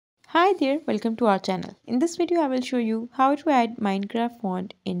Hi there, welcome to our channel. In this video, I will show you how to add Minecraft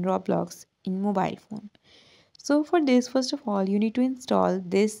font in Roblox in mobile phone. So for this, first of all, you need to install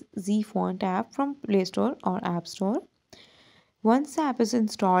this Z Font app from Play Store or App Store. Once the app is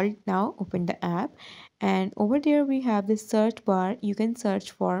installed, now open the app and over there we have this search bar. You can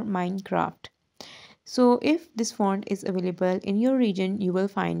search for Minecraft. So if this font is available in your region, you will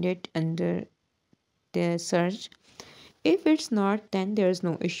find it under the search. If it's not, then there's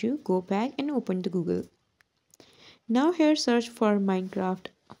no issue. Go back and open the Google. Now here search for Minecraft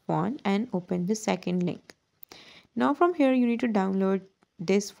font and open the second link. Now from here you need to download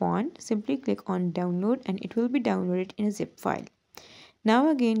this font. Simply click on download and it will be downloaded in a zip file. Now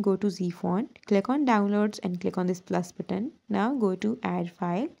again go to Z font, click on downloads and click on this plus button. Now go to add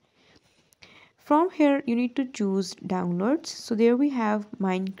file. From here you need to choose downloads. So there we have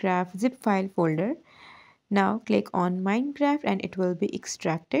Minecraft zip file folder. Now click on Minecraft and it will be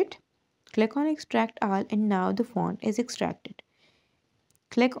extracted. Click on extract all and now the font is extracted.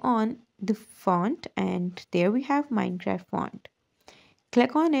 Click on the font and there we have Minecraft font.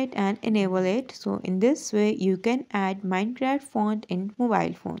 Click on it and enable it. So in this way you can add Minecraft font in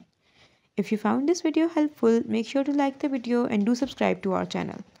mobile phone. If you found this video helpful, make sure to like the video and do subscribe to our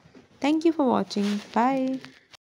channel. Thank you for watching. Bye.